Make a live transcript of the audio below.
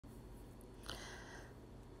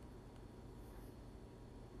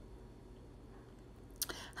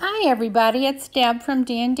Hi everybody, it's Deb from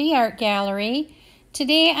D&D Art Gallery.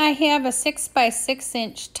 Today I have a 6 by 6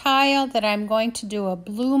 inch tile that I'm going to do a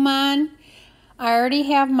bloom on. I already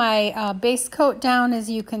have my base coat down, as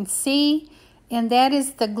you can see, and that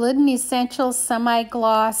is the Glidden Essentials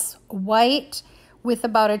semi-gloss white with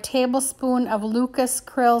about a tablespoon of Lukas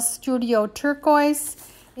Cryl Studio turquoise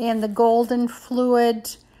and the Golden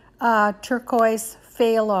Fluid turquoise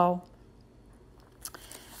phthalo.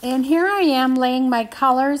 And here I am laying my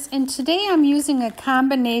colors, and today I'm using a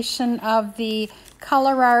combination of the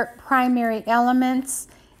Colourarte primary elements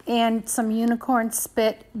and some unicorn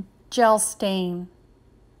spit gel stain.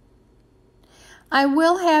 I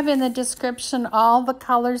will have in the description all the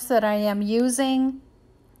colors that I am using.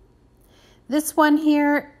 This one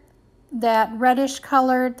here, that reddish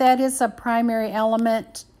color, that is a primary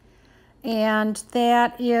element, and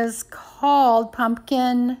that is called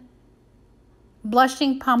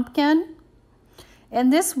Blushing Pumpkin.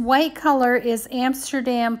 And this white color is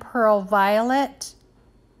Amsterdam Pearl Violet.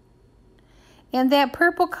 And that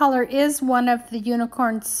purple color is one of the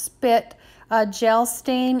unicorn spit gel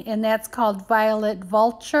stain, and that's called Violet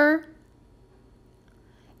Vulture.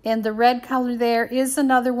 And the red color there is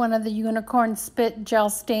another one of the unicorn spit gel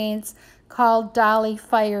stains called Dolly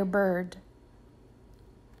Firebird.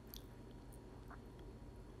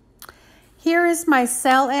 Here is my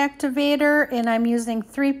cell activator, and I'm using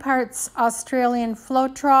 3 parts Australian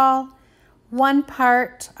Floetrol, 1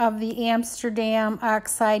 part of the Amsterdam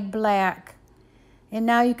Oxide Black. And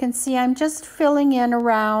now you can see I'm just filling in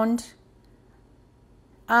around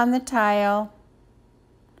on the tile,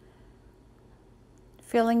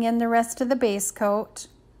 filling in the rest of the base coat.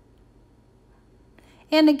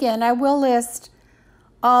 And again, I will list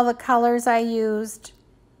all the colors I used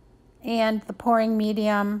and the pouring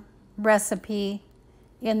medium recipe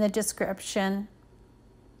in the description.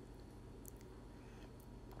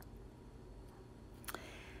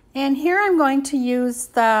 And here I'm going to use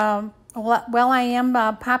I am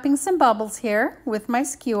popping some bubbles here with my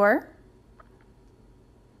skewer.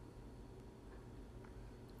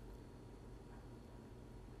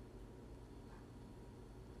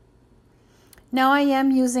 Now I am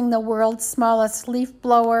using the world's smallest leaf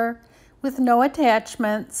blower with no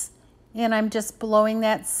attachments, and I'm just blowing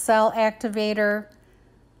that cell activator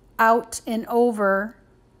out and over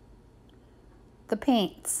the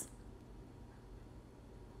paints.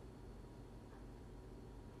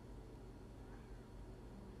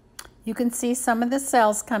 You can see some of the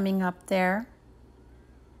cells coming up there.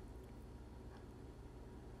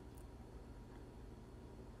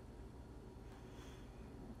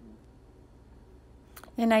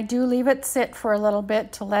 And I do leave it sit for a little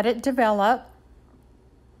bit to let it develop.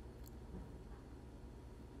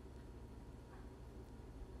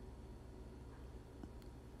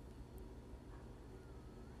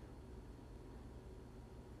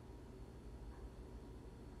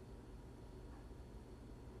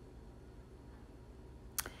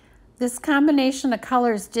 This combination of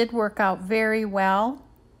colors did work out very well,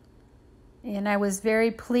 and I was very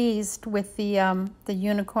pleased with the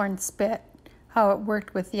unicorn spit, how it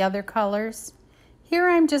worked with the other colors. Here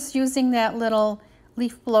I'm just using that little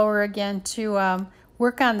leaf blower again to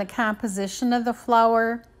work on the composition of the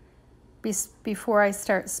flower before I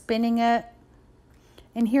start spinning it.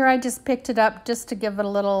 And here I just picked it up just to give it a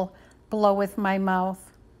little blow with my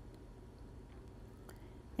mouth.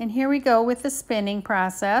 And here we go with the spinning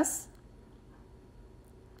process.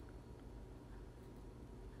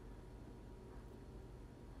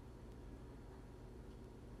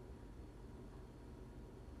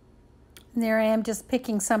 And there I am just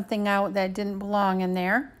picking something out that didn't belong in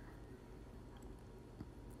there.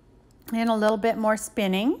 And a little bit more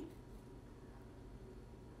spinning.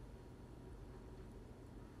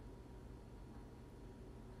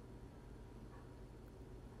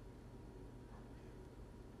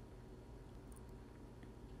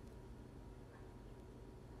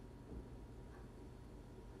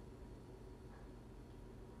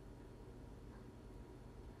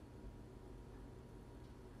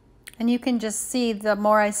 And you can just see the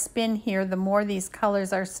more I spin here, the more these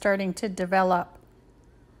colors are starting to develop.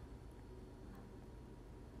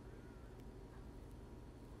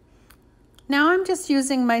 Now I'm just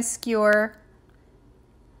using my skewer.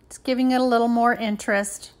 It's giving it a little more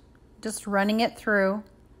interest, just running it through.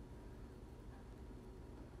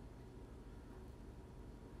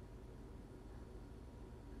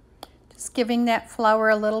 Just giving that flower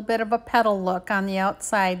a little bit of a petal look on the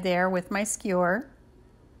outside there with my skewer.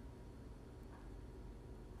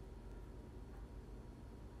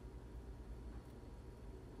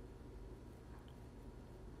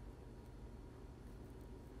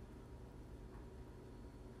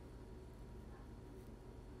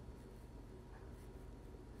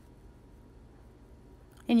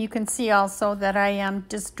 And you can see also that I am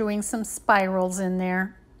just doing some spirals in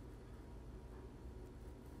there.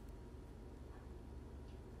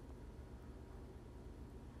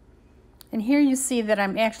 And here you see that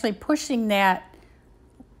I'm actually pushing the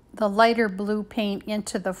lighter blue paint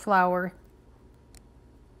into the flower.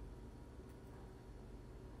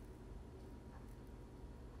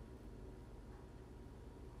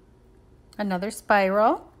 Another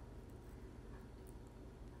spiral.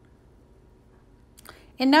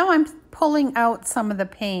 And now I'm pulling out some of the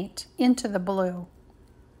paint into the blue.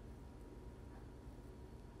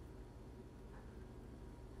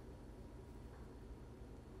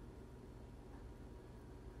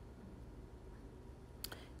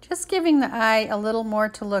 Just giving the eye a little more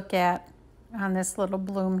to look at on this little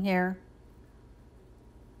bloom here.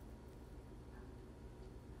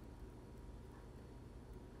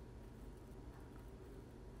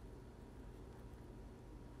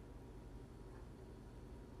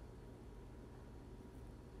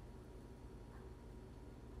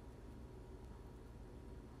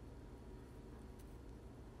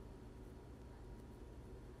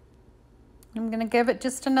 I'm going to give it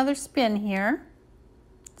just another spin here.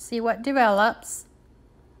 See what develops.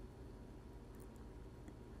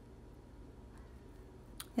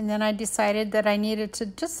 And then I decided that I needed to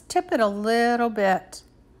just tip it a little bit,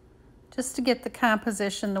 just to get the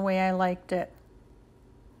composition the way I liked it.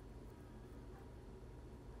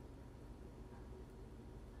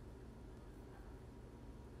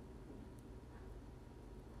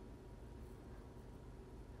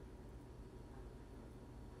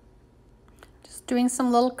 Just doing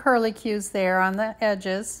some little curlicues there on the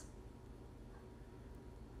edges.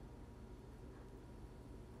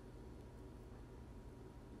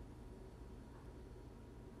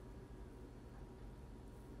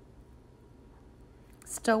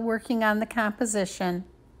 Still working on the composition.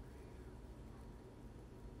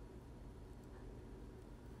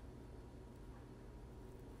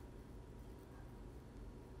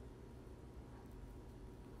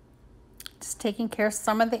 Just taking care of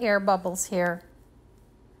some of the air bubbles here.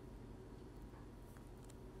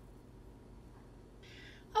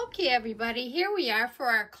 Okay, everybody, here we are for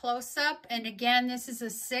our close-up. And again, this is a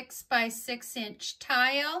 6 by 6 inch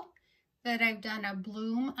tile that I've done a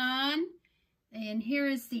bloom on. And here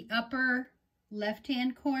is the upper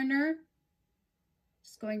left-hand corner.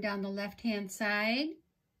 Just going down the left-hand side.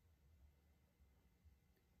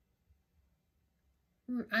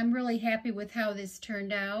 I'm really happy with how this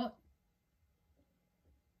turned out.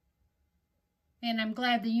 And I'm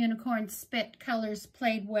glad the unicorn spit colors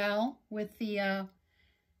played well with the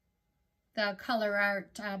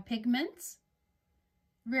Colourarte pigments.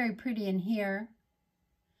 Very pretty in here.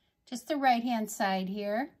 Just the right-hand side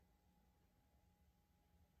here.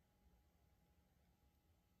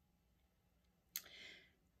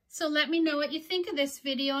 So let me know what you think of this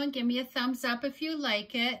video and give me a thumbs up if you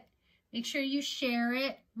like it. Make sure you share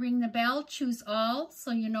it, ring the bell, choose all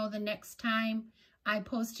so you know the next time I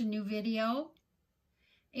post a new video.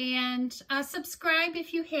 And subscribe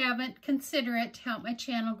if you haven't. Consider it to help my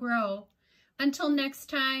channel grow. Until next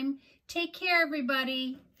time, take care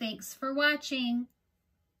everybody. Thanks for watching.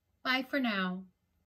 Bye for now.